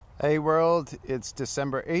Hey world, it's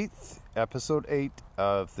December 8th, episode 8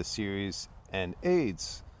 of the series End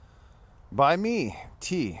AIDS by me,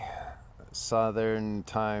 T, Southern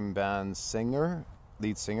Time Band singer,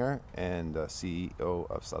 lead singer, and CEO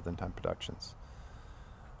of Southern Time Productions,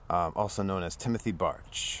 also known as Timothy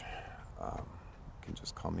Barch. You can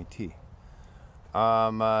just call me T.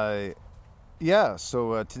 So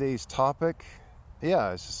today's topic, I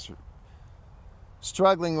was just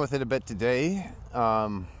struggling with it a bit today.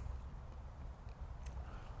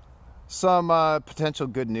 Some potential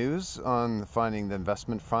good news on finding the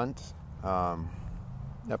investment front, a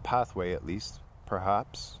pathway at least,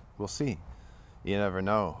 perhaps. We'll see. You never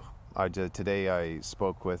know. Today I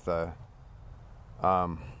spoke with a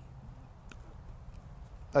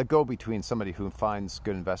go-between, somebody who finds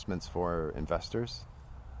good investments for investors,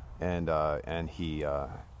 and he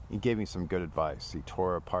gave me some good advice. He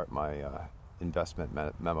tore apart my investment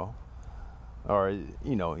memo. Or,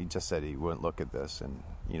 he just said he wouldn't look at this, and,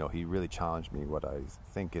 he really challenged me what I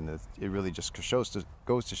think, and it really just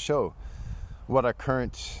goes to show what our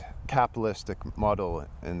current capitalistic model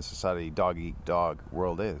in society, dog-eat-dog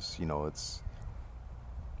world is.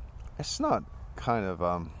 It's not kind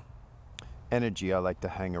of energy I like to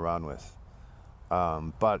hang around with,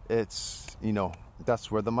 but it's,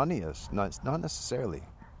 that's where the money is. Not necessarily.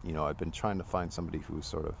 I've been trying to find somebody who's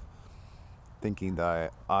sort of thinking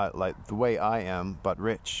that I like the way I am, but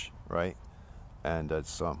rich, right? And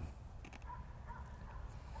it's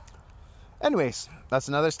anyways, that's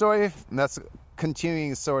another story. And that's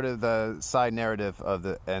continuing sort of the side narrative of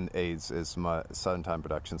the End AIDS is my Southern Time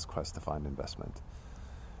Productions quest to find investment.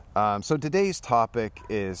 So today's topic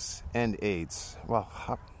is End AIDS. Well,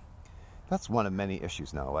 that's one of many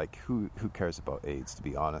issues now. Like, who cares about AIDS, to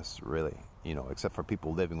be honest, really? Except for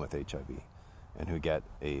people living with HIV. And who get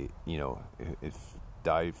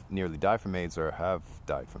nearly die from AIDS or have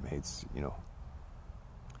died from AIDS,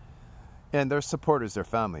 and their supporters, their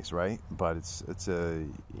families, right? But it's a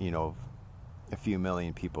few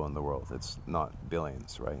million people in the world. It's not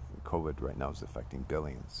billions, right? COVID right now is affecting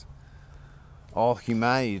billions, all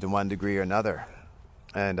humanity to one degree or another,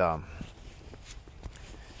 and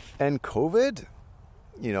COVID,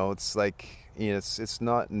 it's like it's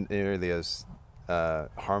not nearly as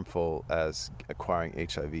harmful as acquiring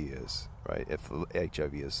HIV is, right? If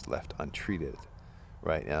HIV is left untreated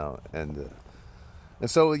right now, and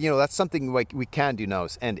so that's something like we can do now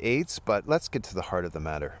is end AIDS. But let's get to the heart of the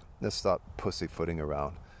matter. Let's stop pussyfooting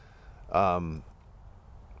around.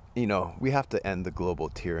 We have to end the global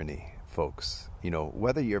tyranny, folks.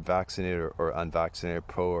 Whether you're vaccinated or unvaccinated,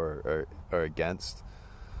 pro or against,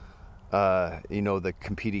 the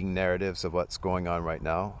competing narratives of what's going on right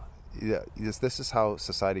now. Yeah, this is how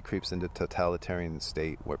society creeps into totalitarian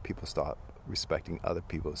state, where people stop respecting other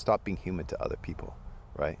people, stop being human to other people,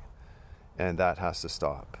 right? And that has to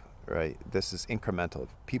stop, right? This is incremental.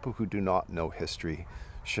 People who do not know history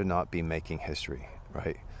should not be making history,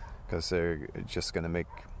 right? Because they're just going to make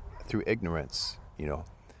through ignorance.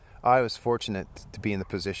 I was fortunate to be in the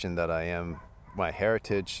position that I am. My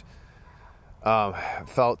heritage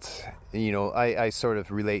felt, I sort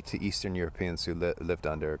of relate to Eastern Europeans who lived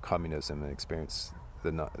under communism and experienced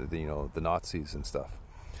the Nazis and stuff.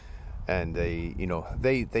 And they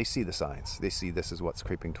see the signs. They see this is what's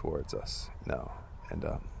creeping towards us now. And,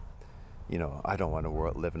 I don't want to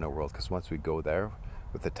live in a world, because once we go there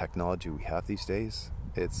with the technology we have these days,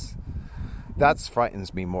 that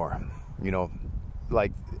frightens me more.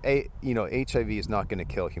 Like, HIV is not going to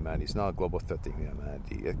kill humanity. It's not a global threat to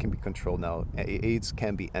humanity. It can be controlled now. AIDS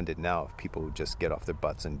can be ended now if people just get off their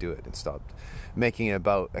butts and do it and stop making it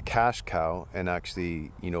about a cash cow and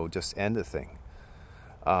actually, just end the thing.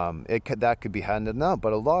 That could be handled now,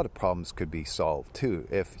 but a lot of problems could be solved too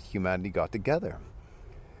if humanity got together.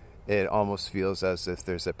 It almost feels as if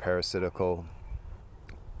there's a parasitical,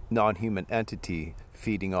 non-human entity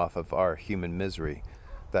feeding off of our human misery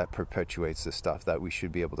that perpetuates this stuff, that we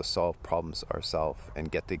should be able to solve problems ourselves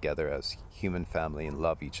and get together as human family and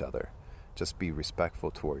love each other. Just be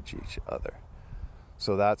respectful towards each other.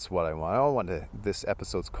 So that's what I want. This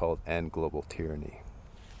episode's called End Global Tyranny.